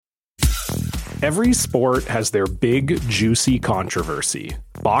Every sport has their big, juicy controversy.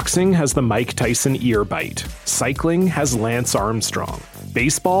 Boxing has the Mike Tyson ear bite. Cycling has Lance Armstrong.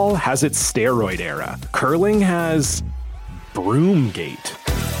 Baseball has its steroid era. Curling has Broomgate.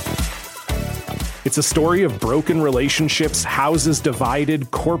 It's a story of broken relationships, houses divided,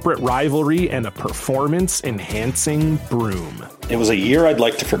 corporate rivalry, and a performance-enhancing broom. It was a year I'd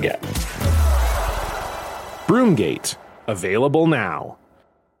like to forget. Broomgate. Available now.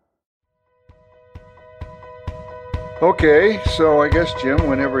 Okay, so I guess, Jim,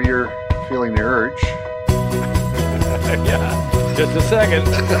 whenever you're feeling the urge. Yeah, just a second.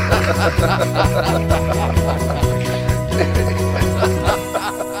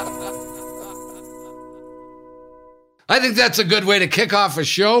 I think that's a good way to kick off a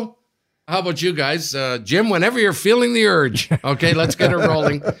show. How about you guys? Jim, whenever you're feeling the urge. Okay, let's get it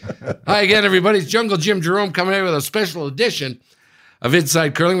rolling. Hi again, everybody. It's Jungle Jim Jerome coming in with a special edition of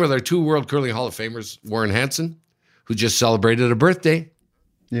Inside Curling with our two World Curling Hall of Famers, Warren Hansen, who just celebrated a birthday.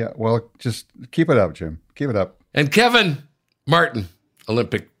 Yeah, well, just keep it up, Jim. Keep it up. And Kevin Martin,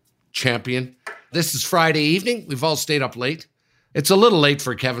 Olympic champion. This is Friday evening. We've all stayed up late. It's a little late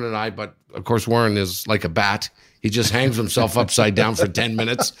for Kevin and I, but of course Warren is like a bat. He just hangs himself upside down for 10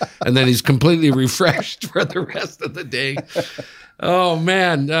 minutes, and then he's completely refreshed for the rest of the day. Oh,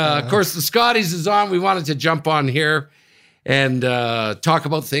 man. Of course, the Scotties is on. We wanted to jump on here and talk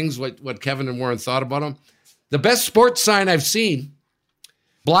about things, what Kevin and Warren thought about them. The best sports sign I've seen,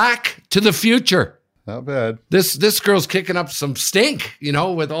 Black to the Future. Not bad. This girl's kicking up some stink,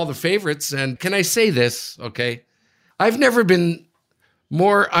 with all the favorites. And can I say this, okay? I've never been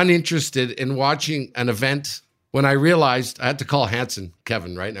more uninterested in watching an event when I realized I had to call Hansen,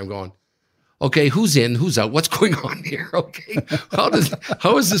 Kevin, right? And I'm going, okay, who's in, who's out? What's going on here? Okay,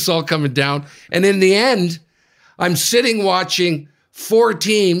 how is this all coming down? And in the end, I'm sitting watching 4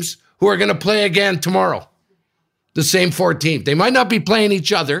 teams who are going to play again tomorrow. The same 4 teams. They might not be playing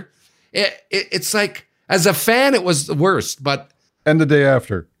each other. It's like, as a fan, it was the worst, but... And the day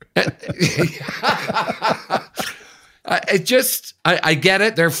after. I get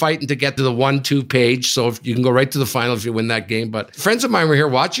it. They're fighting to get to the 1-2 page, so if you can go right to the final if you win that game. But friends of mine were here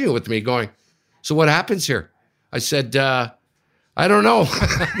watching it with me going, so what happens here? I said, I don't know.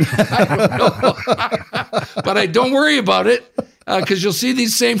 But I don't worry about it because you'll see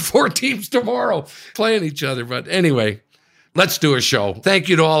these same 4 teams tomorrow playing each other. But anyway, let's do a show. Thank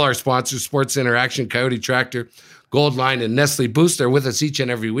you to all our sponsors, Sports Interaction, Coyote Tractor, Gold Line, and Nestle Boost. They're with us each and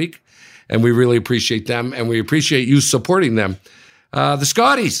every week. And we really appreciate them, and we appreciate you supporting them. The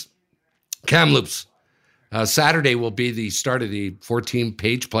Scotties, Kamloops. Saturday will be the start of the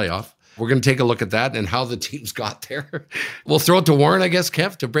 14-page playoff. We're going to take a look at that and how the teams got there. We'll throw it to Warren, I guess,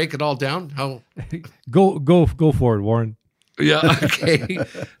 Kev, to break it all down. How? Go for it, Warren. Yeah, okay. A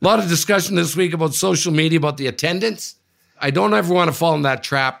lot of discussion this week about social media, about the attendance. I don't ever want to fall in that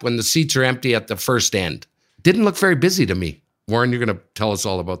trap when the seats are empty at the first end. Didn't look very busy to me. Warren, you're going to tell us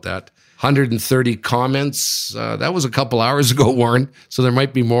all about that. 130 comments. That was a couple hours ago, Warren, so there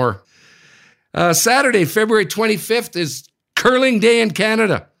might be more. Saturday, February 25th is Curling Day in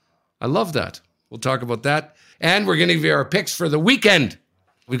Canada. I love that. We'll talk about that. And we're going to give you our picks for the weekend.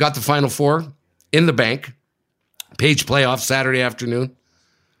 We got the Final Four in the bank. Page playoff Saturday afternoon.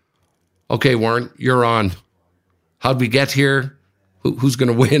 Okay, Warren, you're on. How'd we get here? Who's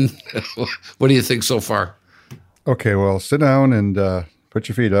going to win? What do you think so far? Okay, well, sit down and put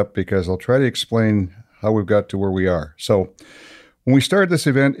your feet up because I'll try to explain how we've got to where we are. So when we started this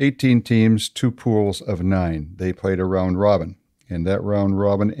event, 18 teams, 2 pools of 9. They played a round robin, and that round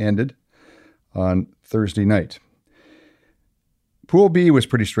robin ended on Thursday night. Pool B was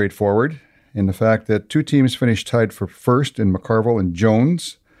pretty straightforward in the fact that 2 teams finished tied for first in McCarville and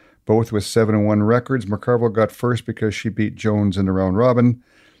Jones, both with 7-1 records. McCarville got first because she beat Jones in the round robin,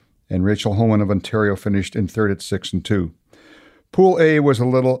 and Rachel Holman of Ontario finished in third at 6-2. Pool A was a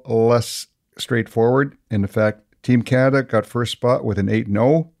little less straightforward. In fact, Team Canada got first spot with an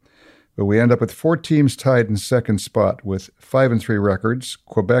 8-0, but we end up with 4 teams tied in second spot with 5-3 records: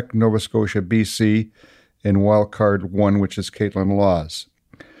 Quebec, Nova Scotia, BC, and wildcard 1, which is Caitlin Laws.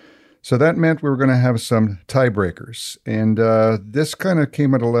 So that meant we were going to have some tiebreakers, and this kind of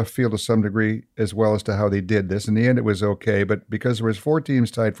came out of left field to some degree as well as to how they did this. In the end, it was okay, but because there was 4 teams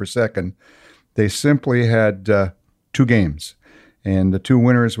tied for second, they simply had 2 games. And the 2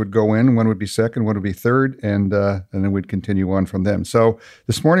 winners would go in. One would be second, one would be third, and then we'd continue on from them. So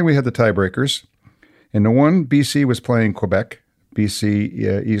this morning we had the tiebreakers. In the one, BC was playing Quebec.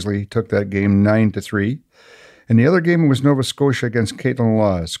 BC easily took that game 9-3. And the other game was Nova Scotia against Caitlin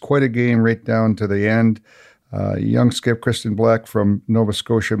Laws. Quite a game right down to the end. Young skip Kristen Black from Nova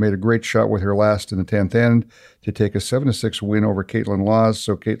Scotia made a great shot with her last in the 10th end to take a 7-6 win over Caitlin Laws,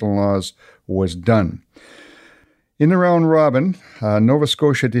 so Caitlin Laws was done. In the round robin, Nova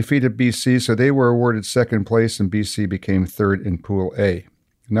Scotia defeated BC, so they were awarded second place, and BC became third in Pool A.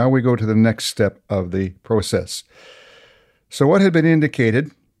 Now we go to the next step of the process. So what had been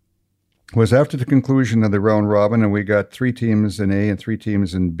indicated was after the conclusion of the round robin, and we got 3 teams in A and 3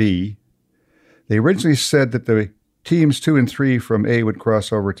 teams in B, they originally said that the teams 2 and 3 from A would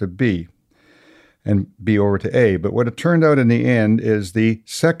cross over to B and B over to A. But what it turned out in the end is the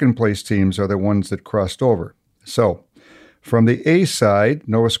second place teams are the ones that crossed over. So from the A side,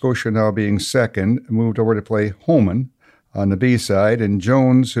 Nova Scotia now being second, moved over to play Homan on the B side, and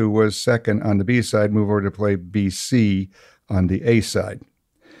Jones, who was second on the B side, moved over to play BC on the A side.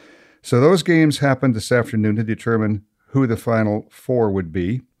 So those games happened this afternoon to determine who the final 4 would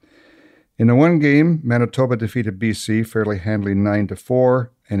be. In the one game, Manitoba defeated BC fairly handily 9-4,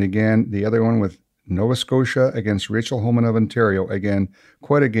 and again, the other one with Nova Scotia against Rachel Homan of Ontario. Again,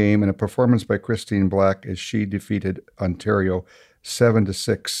 quite a game and a performance by Christine Black as she defeated Ontario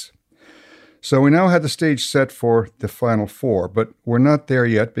 7-6. So we now had the stage set for the Final 4, but we're not there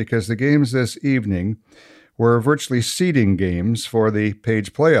yet because the games this evening were virtually seeding games for the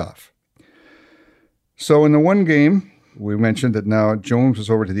Page playoff. So in the one game, we mentioned that now Jones was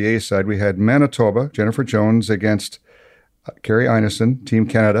over to the A side. We had Manitoba, Jennifer Jones, against Carrie Einarson, Team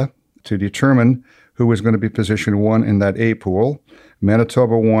Canada, to determine who was going to be position 1 in that A pool.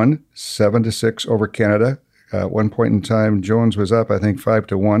 Manitoba won 7-6 over Canada. At one point in time, Jones was up, I think,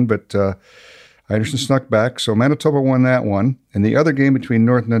 5-1, but Einarson snuck back. So Manitoba won that one. In the other game between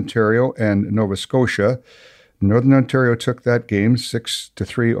Northern Ontario and Nova Scotia, Northern Ontario took that game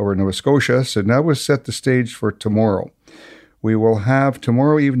 6-3 over Nova Scotia. So now we'll set the stage for tomorrow. We will have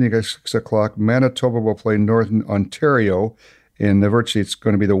tomorrow evening at 6 o'clock, Manitoba will play Northern Ontario in the virtually it's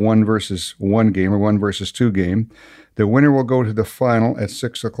going to be the 1 versus 1 game or 1 versus 2 game. The winner will go to the final at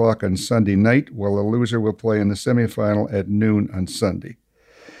 6 o'clock on Sunday night, while the loser will play in the semifinal at noon on Sunday.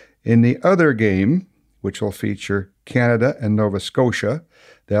 In the other game, which will feature Canada and Nova Scotia,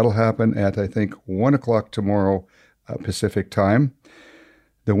 that'll happen at, I think, 1 o'clock tomorrow Pacific time.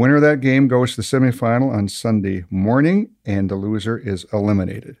 The winner of that game goes to the semifinal on Sunday morning, and the loser is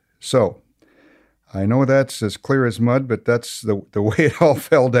eliminated. So, I know that's as clear as mud, but that's the way it all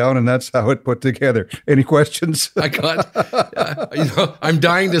fell down, and that's how it put together. Any questions? I'm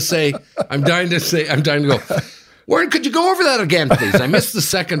dying to go, Warren, could you go over that again, please? I missed the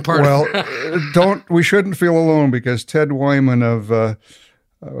second part. Well, we shouldn't feel alone, because Ted Wyman of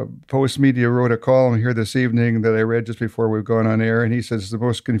Post Media wrote a column here this evening that I read just before we've gone on air, and he says it's the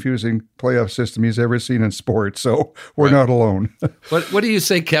most confusing playoff system he's ever seen in sports, so we're not alone. What do you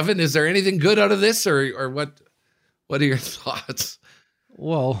say, Kevin? Is there anything good out of this, or what? What are your thoughts?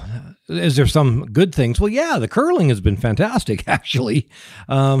 Well, is there some good things? Well, yeah, the curling has been fantastic, actually.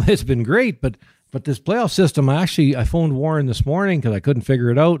 It's been great, but this playoff system, I phoned Warren this morning because I couldn't figure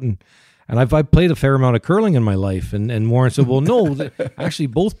it out, and I've played a fair amount of curling in my life, and Warren said, well, no, actually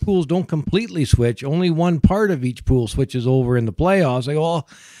both pools don't completely switch. Only one part of each pool switches over in the playoffs. I go, oh,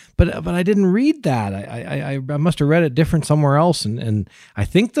 but I didn't read that. I must have read it different somewhere else, and I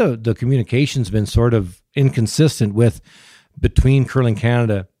think the communication's been sort of inconsistent between Curling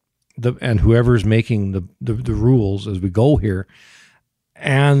Canada and whoever's making the rules as we go here,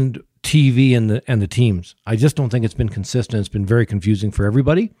 and TV and the teams. I just don't think it's been consistent. It's been very confusing for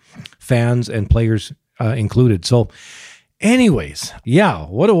everybody, fans and players included. So anyways, yeah,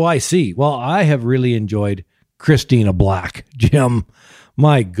 what do I see? Well, I have really enjoyed Christina Black, Jim.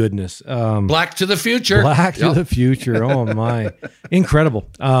 My goodness. Black to the future. Black to the future. Oh, my. Incredible.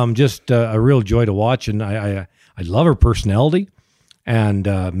 Just a real joy to watch. And I love her personality and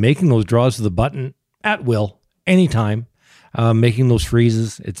making those draws to the button at will, anytime. Making those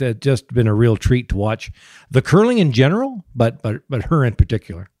freezes. It's just been a real treat to watch the curling in general, but her in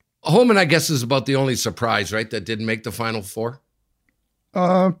particular. Homan, I guess, is about the only surprise, right, that didn't make the Final 4?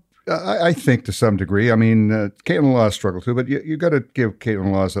 I think to some degree. I mean, Caitlin Laws struggled too, but you got to give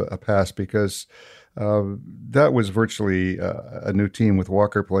Caitlin Laws a pass because that was virtually a new team with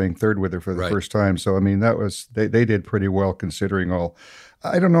Walker playing third with her for the first time. So, I mean, that was they did pretty well considering all.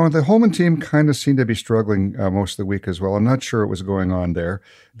 I don't know. The Homan team kind of seemed to be struggling most of the week as well. I'm not sure what was going on there.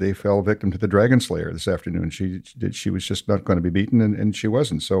 They fell victim to the Dragon Slayer this afternoon. She was just not going to be beaten, and she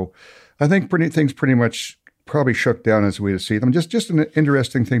wasn't. So I think things pretty much probably shook down as we see them. Just an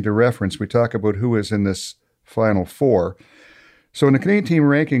interesting thing to reference. We talk about who is in this Final 4. So in the Canadian team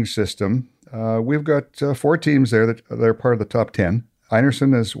ranking system, we've got 4 teams there that are part of the top 10.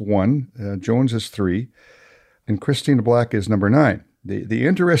 Einarson is 1. Jones is 3. and Christina Black is number 9. The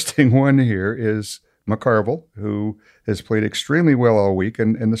interesting one here is McCarville, who has played extremely well all week.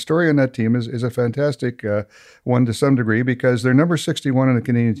 And the story on that team is a fantastic one to some degree because they're number 61 in the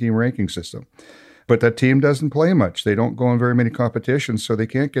Canadian team ranking system. But that team doesn't play much. They don't go in very many competitions, so they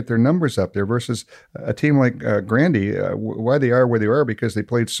can't get their numbers up there versus a team like Grandy. Why they are where they are because they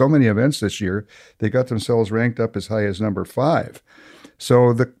played so many events this year, they got themselves ranked up as high as number 5.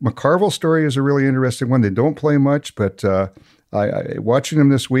 So the McCarville story is a really interesting one. They don't play much, but watching them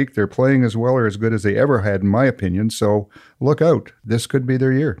this week, they're playing as well or as good as they ever had, in my opinion. So look out. This could be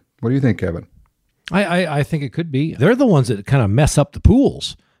their year. What do you think, Kevin? I think it could be. They're the ones that kind of mess up the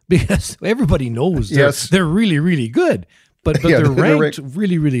pools because everybody knows they're really, really good. But they're ranked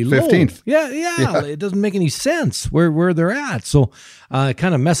really, really low. 15th. Yeah. It doesn't make any sense where they're at. So it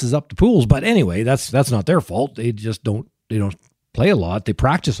kind of messes up the pools. But anyway, that's not their fault. They just don't play a lot. They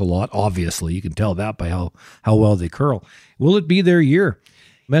practice a lot, obviously. You can tell that by how well they curl. Will it be their year?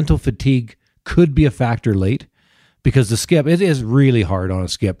 Mental fatigue could be a factor late because the skip, it is really hard on a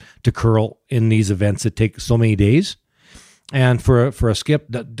skip to curl in these events that take so many days. And for a skip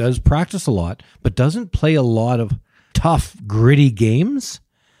that does practice a lot, but doesn't play a lot of tough, gritty games,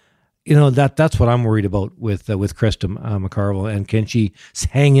 that's what I'm worried about with Krista McCarville. And can she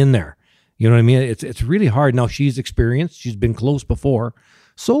hang in there? You know what I mean? It's really hard. Now, she's experienced. She's been close before.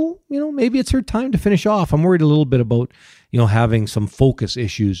 So, maybe it's her time to finish off. I'm worried a little bit about, having some focus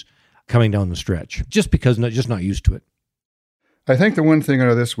issues coming down the stretch just because just not used to it. I think the one thing out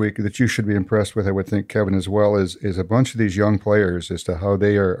of this week that you should be impressed with, I would think, Kevin, as well, is a bunch of these young players as to how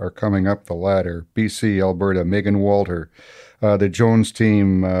they are coming up the ladder. BC, Alberta, Megan Walter, the Jones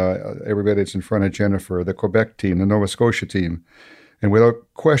team, everybody that's in front of Jennifer, the Quebec team, the Nova Scotia team. And without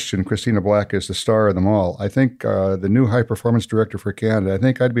question, Christina Black is the star of them all. I think the new high-performance director for Canada, I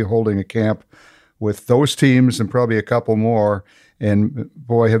think I'd be holding a camp with those teams and probably a couple more. And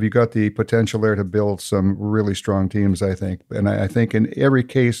boy, have you got the potential there to build some really strong teams, I think. And I think in every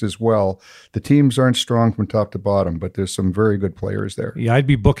case as well, the teams aren't strong from top to bottom, but there's some very good players there. Yeah, I'd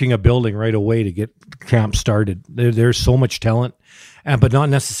be booking a building right away to get camp started. There's so much talent, but not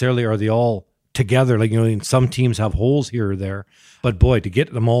necessarily are they all together. Like, some teams have holes here or there. But boy, to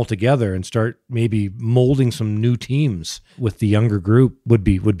get them all together and start maybe molding some new teams with the younger group would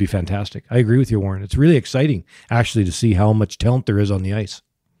be fantastic. I agree with you, Warren. It's really exciting, actually, to see how much talent there is on the ice.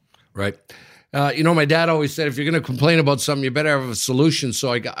 Right. My dad always said, if you're going to complain about something, you better have a solution.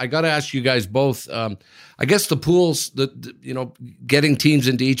 So I got to ask you guys both. I guess the pools, getting teams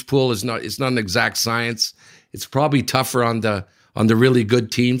into each pool it's not an exact science. It's probably tougher on the really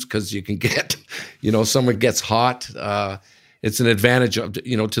good teams because you can get, someone gets hot. It's an advantage of,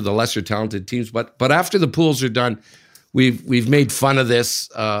 to the lesser talented teams. But after the pools are done, we've made fun of this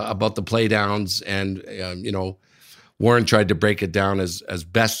about the play downs, and Warren tried to break it down as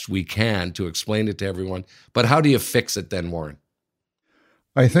best we can to explain it to everyone. But how do you fix it then, Warren?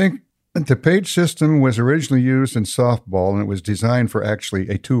 I think the page system was originally used in softball, and it was designed for actually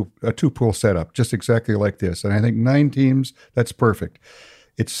a two pool setup, just exactly like this. And I think 9 teams, that's perfect.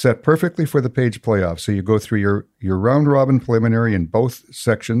 It's set perfectly for the page playoffs. So you go through your round-robin preliminary in both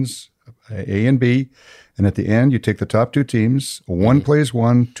sections, A and B, and at the end, you take the top 2 teams. One plays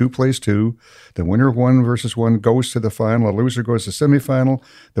 1, 2 plays 2. The winner of 1 versus 1 goes to the final. The loser goes to semifinal.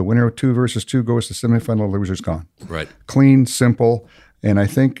 The winner of 2 versus 2 goes to semifinal. The loser's gone. Right. Clean, simple, and I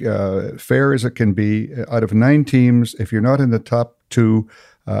think fair as it can be. Out of 9 teams, if you're not in the top 2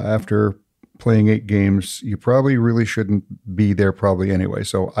 after playing 8 games, you probably really shouldn't be there probably anyway.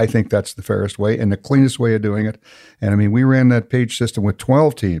 So I think that's the fairest way and the cleanest way of doing it. And I mean, we ran that page system with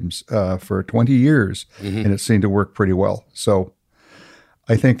 12 teams for 20 years, and it seemed to work pretty well. So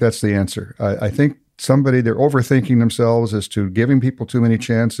I think that's the answer. I think they're overthinking themselves as to giving people too many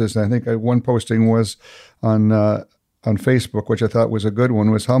chances. And I think one posting was on Facebook, which I thought was a good one,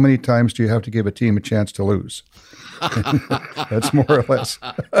 was how many times do you have to give a team a chance to lose? That's more or less.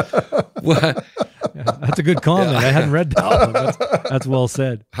 Yeah, that's a good comment. I hadn't read that one. That's well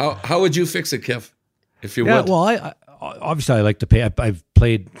said. How would you fix it, Kev, if you would? would? Well, I obviously like to pay. I've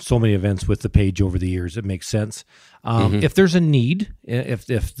played so many events with the page over the years. It makes sense. If there's a need,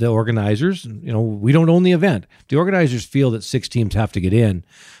 if the organizers, we don't own the event, the organizers feel that 6 teams have to get in,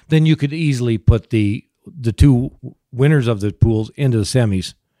 then you could easily put the 2 winners of the pools into the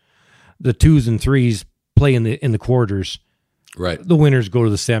semis. The 2s and 3s play in the quarters. Right. The winners go to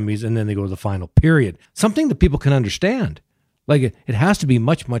the semis, and then they go to the final period. Something that people can understand. Like it has to be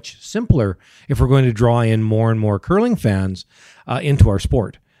much, much simpler if we're going to draw in more and more curling fans into our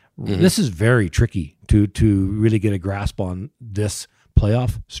sport. This is very tricky to really get a grasp on this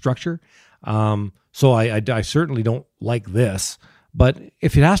playoff structure. So I certainly don't like this. But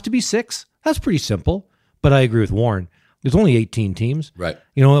if it has to be 6, that's pretty simple. But I agree with Warren. There's only 18 teams. Right.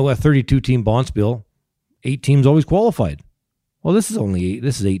 You know, a 32-team Bonspiel, 8 teams always qualified. Well, this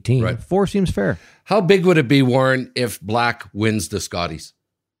is 18. Right. 4 seems fair. How big would it be, Warren, if Black wins the Scotties?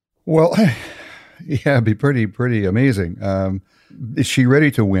 Well, yeah, it'd be pretty amazing. Is she ready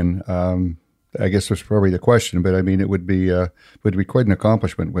to win? I guess that's probably the question, but I mean, it would be quite an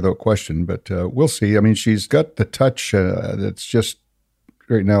accomplishment without question. But we'll see. I mean, she's got the touch that's just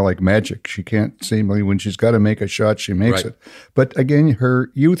right now like magic. She can't seemingly, when she's got to make a shot, she makes it. But again, her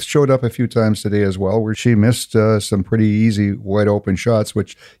youth showed up a few times today as well, where she missed some pretty easy wide open shots,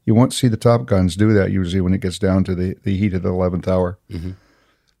 which you won't see the top guns do that usually when it gets down to the heat of the 11th hour. Mm-hmm.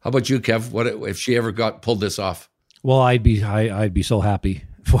 How about you, Kev? What if she ever pulled this off? Well, I'd be so happy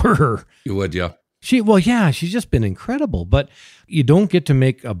for her. You would, yeah. She's just been incredible. But you don't get to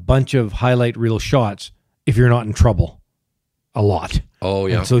make a bunch of highlight reel shots if you're not in trouble a lot. Oh,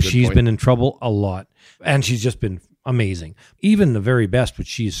 yeah. And so she's been in trouble a lot. And she's just been amazing. Even the very best, which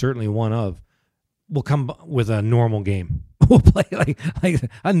she's certainly one of, will come with a normal game. We'll play like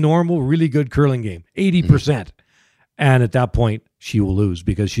a normal, really good curling game, 80%. Mm-hmm. And at that point, she will lose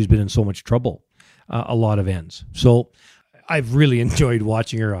because she's been in so much trouble a lot of ends. So I've really enjoyed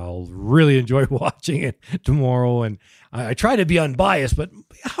watching her. I'll really enjoy watching it tomorrow. And I try to be unbiased, but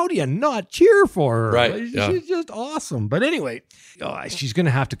how do you not cheer for her? Right. She's just awesome. But anyway, she's going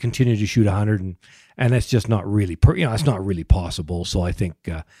to have to continue to shoot 100, and that's just not really, it's not really possible. So I think,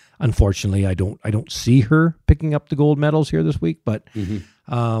 unfortunately, I don't see her picking up the gold medals here this week. But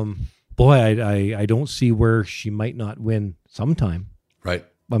boy, I don't see where she might not win sometime. Right.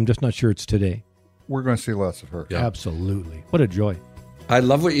 I'm just not sure it's today. We're going to see lots of her. Yeah. Absolutely. What a joy. I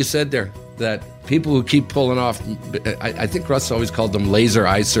love what you said there, that people who keep pulling off, I think Russ always called them laser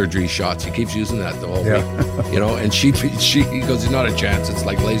eye surgery shots. He keeps using that the whole week, and he goes, "There's not a chance. It's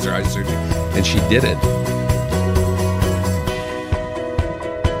like laser eye surgery." And she did it.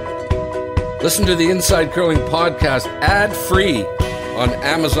 Listen to the Inside Curling podcast ad-free on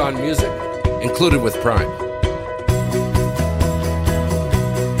Amazon Music, included with Prime.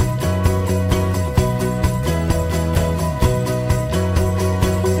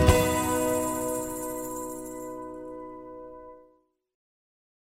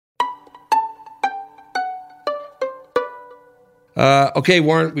 Okay,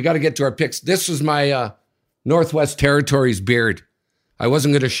 Warren, we got to get to our picks. This was my Northwest Territories beard. I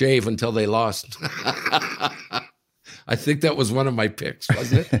wasn't going to shave until they lost. I think that was one of my picks,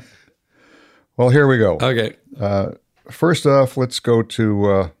 wasn't it? Well, here we go. Okay. First off, let's go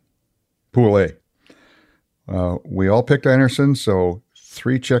to Pool A. We all picked Anderson, so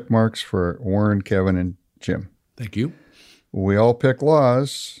 3 check marks for Warren, Kevin, and Jim. Thank you. We all picked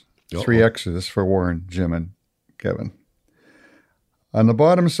Laws, 3 X's for Warren, Jim, and Kevin. On the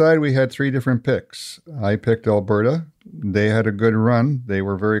bottom side, we had 3 different picks. I picked Alberta. They had a good run. They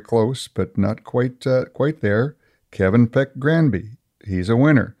were very close, but not quite there. Kevin picked Granby. He's a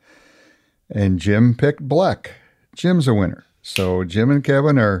winner. And Jim picked Black. Jim's a winner. So Jim and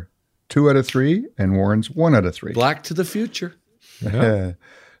Kevin are 2 out of 3, and Warren's 1 out of 3. Black to the future. Yeah.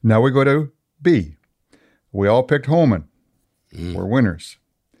 Now we go to B. We all picked Holman. We're winners.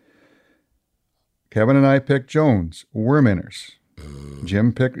 Kevin and I picked Jones. We're winners.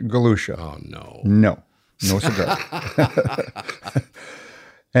 Jim picked Galusha. Oh, no. No cigar.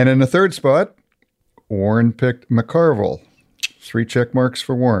 And in the third spot, Warren picked McCarville. 3 check marks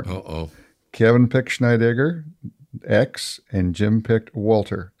for Warren. Uh-oh. Kevin picked Schneidegger, X, and Jim picked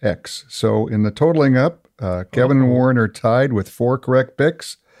Walter, X. So in the totaling up, Kevin and Warren are tied with 4 correct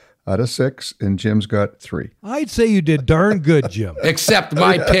picks out of 6, and Jim's got 3. I'd say you did darn good, Jim. Except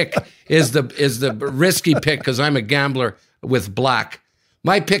my pick is the risky pick because I'm a gambler with Black.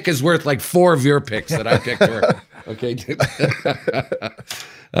 My pick is worth like 4 of your picks that I picked her. Okay.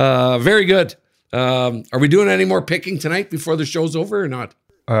 Very good. Are we doing any more picking tonight before the show's over or not?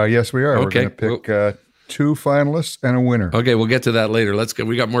 Yes, we are. Okay. We're going to pick 2 finalists and a winner. Okay, we'll get to that later.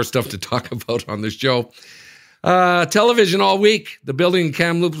 We got more stuff to talk about on this show. Television all week. The building in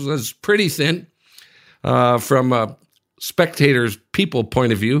Kamloops was pretty thin from a spectators' people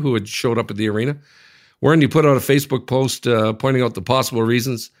point of view who had showed up at the arena. Warren, you put out a Facebook post pointing out the possible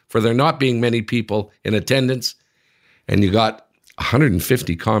reasons for there not being many people in attendance, and you got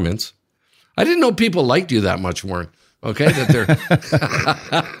 150 comments. I didn't know people liked you that much, Warren. Okay, that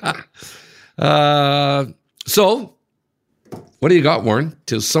they're so. What do you got, Warren,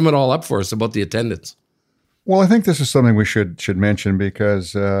 to sum it all up for us about the attendance? Well, I think this is something we should mention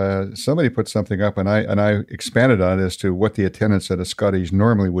because somebody put something up, and I expanded on it as to what the attendance at a Scotties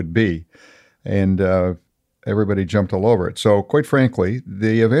normally would be, and everybody jumped all over it. So, quite frankly,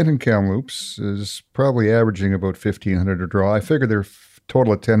 the event in Kamloops is probably averaging about 1,500 a draw. I figure their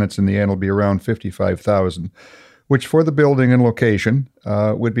total attendance in the end will be around 55,000, which for the building and location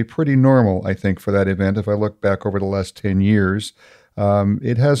would be pretty normal, I think, for that event. If I look back over the last 10 years.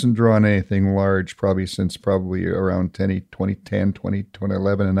 It hasn't drawn anything large probably since around 2010,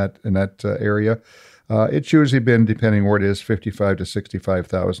 2011 in that area. It's usually been, depending where it is, 55 to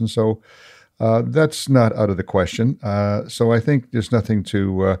 65,000. So that's not out of the question. So I think there's nothing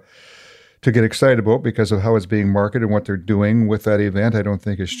to get excited about because of how it's being marketed and what they're doing with that event. I don't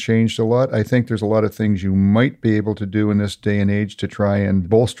think it's changed a lot. I think there's a lot of things you might be able to do in this day and age to try and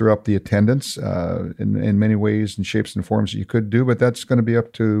bolster up the attendance in many ways and shapes and forms that you could do, but that's going to be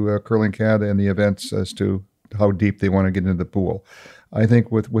up to Curling Canada and the events as to how deep they want to get into the pool. I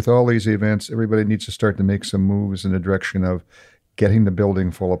think with all these events, everybody needs to start to make some moves in the direction of getting the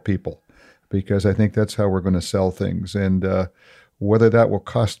building full of people, because I think that's how we're going to sell things. And whether that will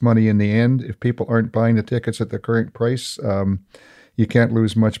cost money in the end, if people aren't buying the tickets at the current price, you can't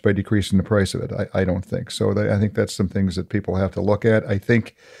lose much by decreasing the price of it. I don't think so. I think that's some things that people have to look at. I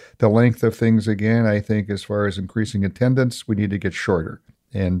think the length of things, again, I think as far as increasing attendance, we need to get shorter.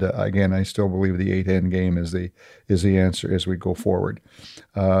 And again, I still believe the 8-end game is the answer as we go forward.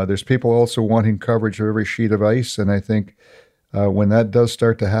 There's people also wanting coverage of every sheet of ice, and I think when that does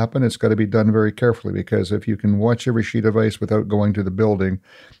start to happen, it's got to be done very carefully, because if you can watch every sheet of ice without going to the building,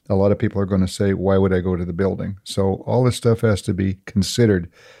 a lot of people are going to say, why would I go to the building? So all this stuff has to be considered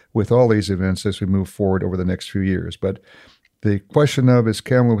with all these events as we move forward over the next few years. But the question of, is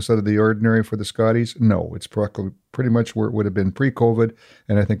Kamloops out of the ordinary for the Scotties? No, it's pretty much where it would have been pre-COVID,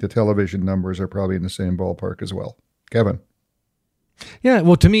 and I think the television numbers are probably in the same ballpark as well. Kevin? Yeah,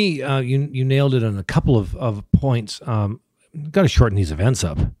 well, to me, you nailed it on a couple of points. Got to shorten these events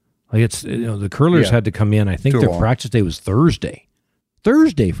up. Like it's, the curlers had to come in. I think their practice day was Thursday,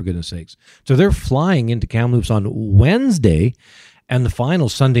 for goodness sakes. So they're flying into Kamloops on Wednesday, and the final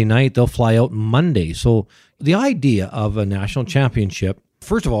Sunday night, they'll fly out Monday. So the idea of a national championship,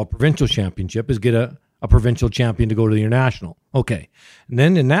 first of all, a provincial championship, is get a provincial champion to go to the international. Okay. And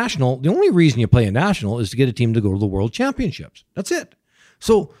then in national, the only reason you play a national is to get a team to go to the world championships. That's it.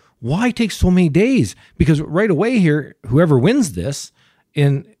 So why take so many days? Because right away here, whoever wins this,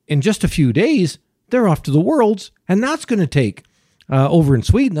 in just a few days, they're off to the Worlds, and that's going to take over in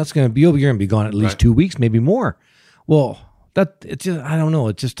Sweden. That's going to be over. You're going to be gone at least 2 weeks, maybe more. Well, it's just, I don't know.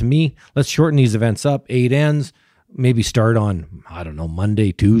 It's just, to me, let's shorten these events up. 8 ends, maybe start on, I don't know,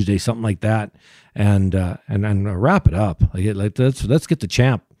 Monday, Tuesday, something like that, and wrap it up. Let's get the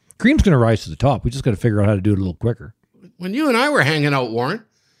champ. Cream's going to rise to the top. We just got to figure out how to do it a little quicker. When you and I were hanging out, Warren,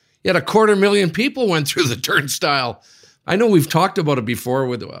 you had 250,000 people went through the turnstile. I know we've talked about it before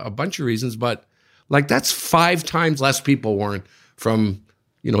with a bunch of reasons, but that's 5 times less people, Warren, from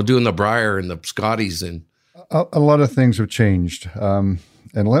doing the Brier and the Scotties. And a lot of things have changed. And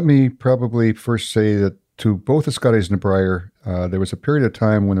let me probably first say that to both the Scotties and the Brier, there was a period of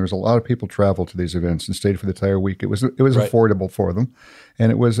time when there was a lot of people travel to these events and stayed for the entire week. It was affordable for them,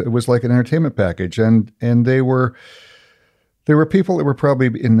 and it was like an entertainment package. And there were people that were probably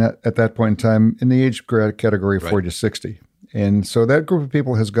at that point in time in the age category 40 to 60. And so that group of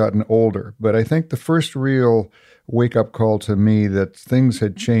people has gotten older. But I think the first real wake-up call to me that things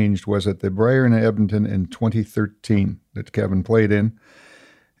had changed was at the Brier in Edmonton in 2013 that Kevin played in.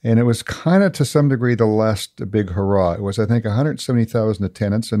 And it was kind of, to some degree, the last big hurrah. It was, I think, 170,000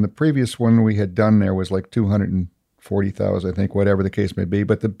 attendance. And the previous one we had done there was like 240,000, I think, whatever the case may be.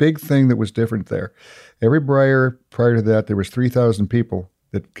 But the big thing that was different there, every Brier prior to that, there was 3,000 people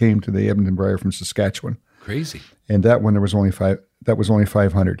that came to the Edmonton Brier from Saskatchewan. Crazy. And that one, there was only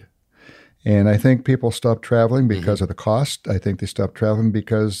 500. And I think people stopped traveling because of the cost. I think they stopped traveling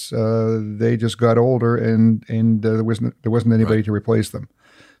because they just got older, and there wasn't anybody to replace them.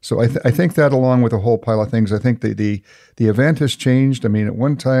 So I think that, along with a whole pile of things, I think the event has changed. I mean, at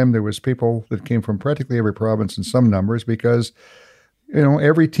one time there was people that came from practically every province in some numbers, because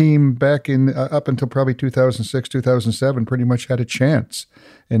every team back in up until probably 2006, 2007 pretty much had a chance.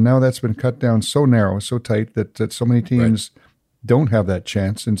 And now that's been cut down so narrow, so tight that so many teams don't have that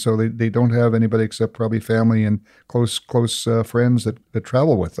chance. And so they don't have anybody except probably family and close friends that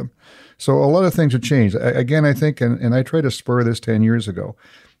travel with them. So a lot of things have changed. Again, I think, and I tried to spur this 10 years ago.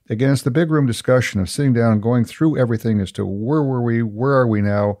 Again, it's the big room discussion of sitting down and going through everything as to where were we, where are we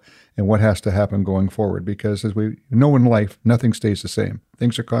now, and what has to happen going forward. Because as we know in life, nothing stays the same.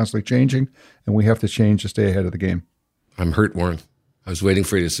 Things are constantly changing, and we have to change to stay ahead of the game. I'm hurt, Warren. I was waiting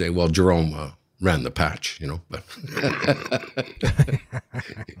for you to say, well, Jerome ran the patch, But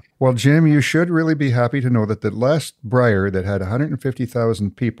Well, Jim, you should really be happy to know that the last Brier that had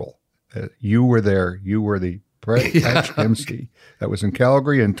 150,000 people, you were there. You were the patch MC. That was in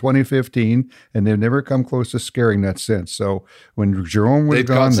Calgary in 2015, and they've never come close to scaring that since. So when Jerome was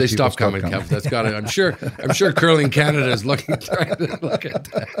gone, they stopped coming, Kev. That's got it. I'm sure Curling Canada is trying to look at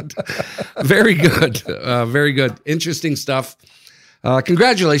that. Very good. Very good. Interesting stuff.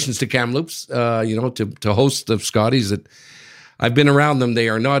 Congratulations to Kamloops, to host the Scotties. That I've been around them. They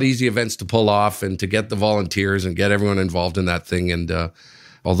are not easy events to pull off, and to get the volunteers and get everyone involved in that thing. And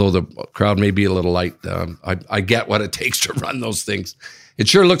although the crowd may be a little light, I get what it takes to run those things. It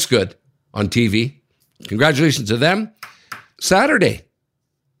sure looks good on TV. Congratulations to them. Saturday,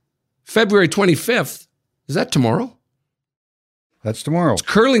 February 25th. Is that tomorrow? That's tomorrow. It's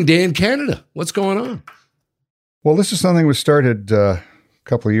Curling Day in Canada. What's going on? Well, this is something we started a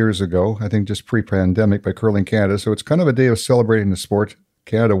couple of years ago, I think just pre-pandemic, by Curling Canada. So it's kind of a day of celebrating the sport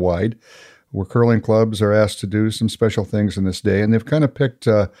Canada-wide, where curling clubs are asked to do some special things in this day. And they've kind of picked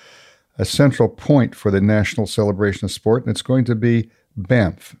a central point for the national celebration of sport, and it's going to be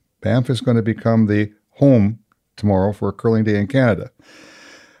Banff. Banff is going to become the home tomorrow for Curling Day in Canada.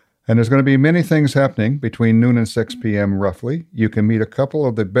 And there's going to be many things happening between noon and 6 p.m. roughly. You can meet a couple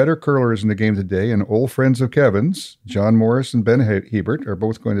of the better curlers in the game today, and old friends of Kevin's, John Morris and Ben Hebert, are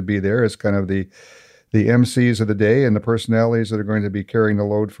both going to be there as kind of the MCs of the day and the personalities that are going to be carrying the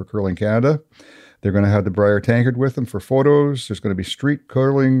load for Curling Canada. They're going to have the Brier tankard with them for photos. There's going to be street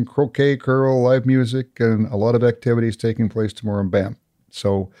curling, croquet curl, live music, and a lot of activities taking place tomorrow in Banff.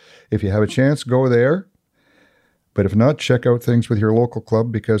 So if you have a chance, go there. But if not, check out things with your local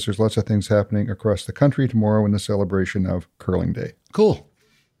club, because there's lots of things happening across the country tomorrow in the celebration of Curling Day. Cool.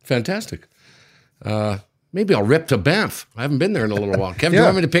 Fantastic. Maybe I'll rip to Banff. I haven't been there in a little while. Kevin, do you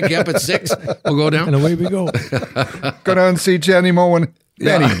want me to pick you up at 6? We'll go down. And away we go. Go down and see Johnny Moe and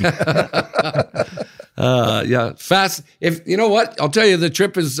Benny. Yeah. Fast. If you know what, I'll tell you, the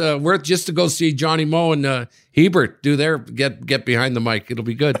trip is worth just to go see Johnny Moe and Hebert do their get behind the mic. It'll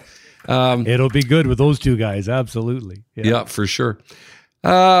be good. It'll be good with those two guys. Absolutely. Yeah, for sure.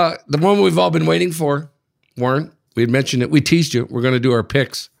 The one we've all been waiting for, Warren, we had mentioned it. We teased you. We're going to do our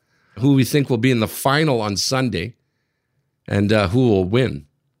picks, who we think will be in the final on Sunday, and who will win.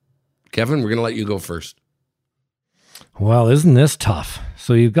 Kevin, we're going to let you go first. Well, isn't this tough?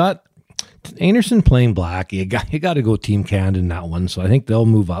 So you've got Anderson playing black. You got to go Team Canada in that one. So I think they'll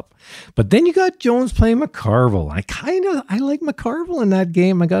move up. But then you got Jones playing McCarville. I like McCarville in that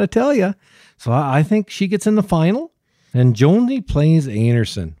game, I got to tell you. So I think she gets in the final. And Jonesy plays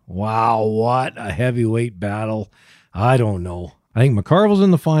Anderson. Wow, what a heavyweight battle. I don't know. I think McCarville's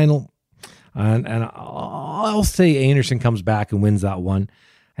in the final. And I'll say Anderson comes back and wins that one.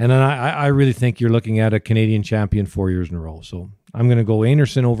 And then I really think you're looking at a Canadian champion 4 years in a row. So I'm going to go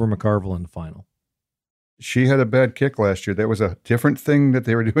Anderson over McCarville in the final. She had a bad kick last year. That was a different thing that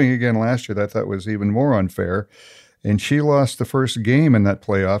they were doing again last year that I thought was even more unfair. And she lost the first game in that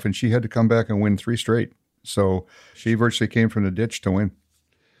playoff, and she had to come back and win 3 straight. So she virtually came from the ditch to win.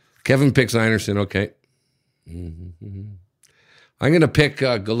 Kevin picks Anderson. Okay. Mm-hmm. I'm going to pick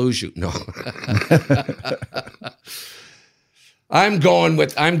Galuju. No. I'm going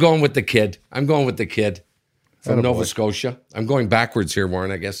with the kid. I'm going with the kid from Nova Scotia. I'm going backwards here, Warren,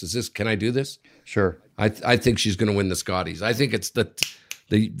 I guess. Can I do this? Sure. I think she's going to win the Scotties. I think it's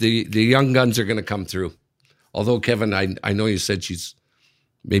the young guns are going to come through. Although, Kevin, I know you said she's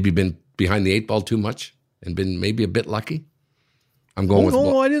maybe been behind the 8 ball too much and been maybe a bit lucky. I'm going with...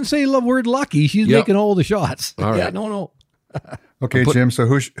 No, I didn't say the word lucky. She's making all the shots. All right. Yeah, no. Okay, Jim, so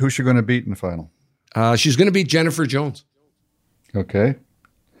who's she going to beat in the final? She's going to beat Jennifer Jones. Okay.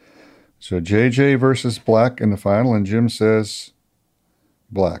 So JJ versus Black in the final, and Jim says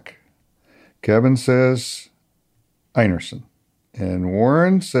Black. Kevin says Einarson. And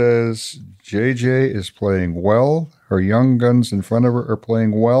Warren says JJ is playing well. Her young guns in front of her are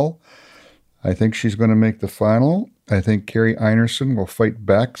playing well. I think she's going to make the final. I think Carrie Einarson will fight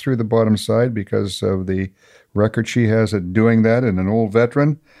back through the bottom side because of the record she has at doing that, and an old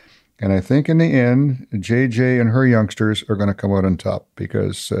veteran. And I think in the end, JJ and her youngsters are going to come out on top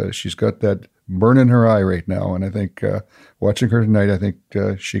because she's got that burn in her eye right now. And I think watching her tonight, I think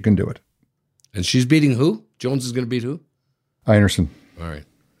she can do it. And she's beating who? Jones is going to beat who? Einarson. All right.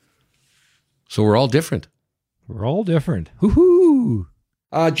 So we're all different. We're all different. Woohoo!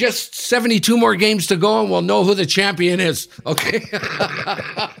 Just 72 more games to go, and we'll know who the champion is. Okay.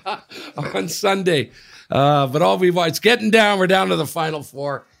 On Sunday. But it's getting down. We're down to the Final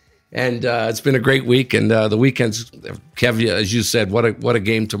Four. And it's been a great week. And the weekends, Kev, as you said, what a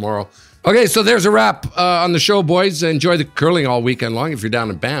game tomorrow. Okay, so there's a wrap on the show, boys. Enjoy the curling all weekend long. If you're down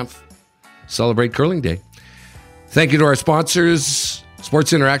in Banff, celebrate Curling Day. Thank you to our sponsors,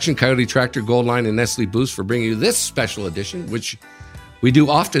 Sports Interaction, Coyote Tractor, Gold Line, and Nestle Boost for bringing you this special edition, which we do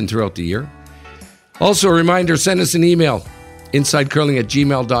often throughout the year. Also, a reminder, send us an email,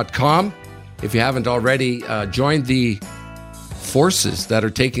 insidecurling@gmail.com. If you haven't already, join the forces that are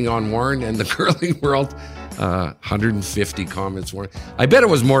taking on Warren and the curling world. 150 comments, Warren. I bet it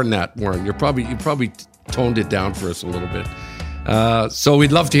was more than that, Warren. You probably toned it down for us a little bit. So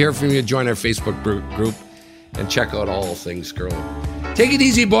we'd love to hear from you. Join our Facebook group and check out all things curling. Take it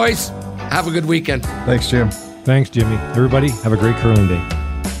easy, boys. Have a good weekend. Thanks, Jim. Thanks, Jimmy. Everybody, have a great curling day.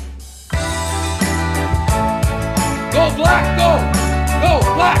 Go Black, go! Go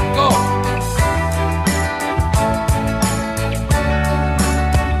Black, go!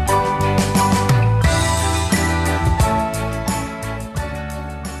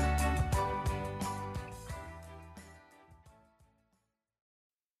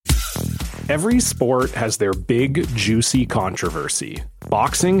 Every sport has their big, juicy controversy.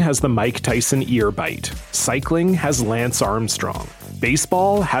 Boxing has the Mike Tyson ear bite. Cycling has Lance Armstrong.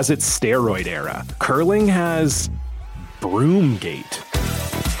 Baseball has its steroid era. Curling has Broomgate.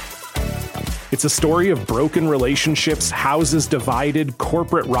 It's a story of broken relationships, houses divided,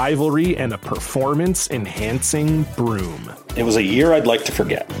 corporate rivalry, and a performance-enhancing broom. It was a year I'd like to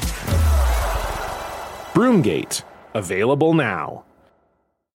forget. Broomgate. Available now.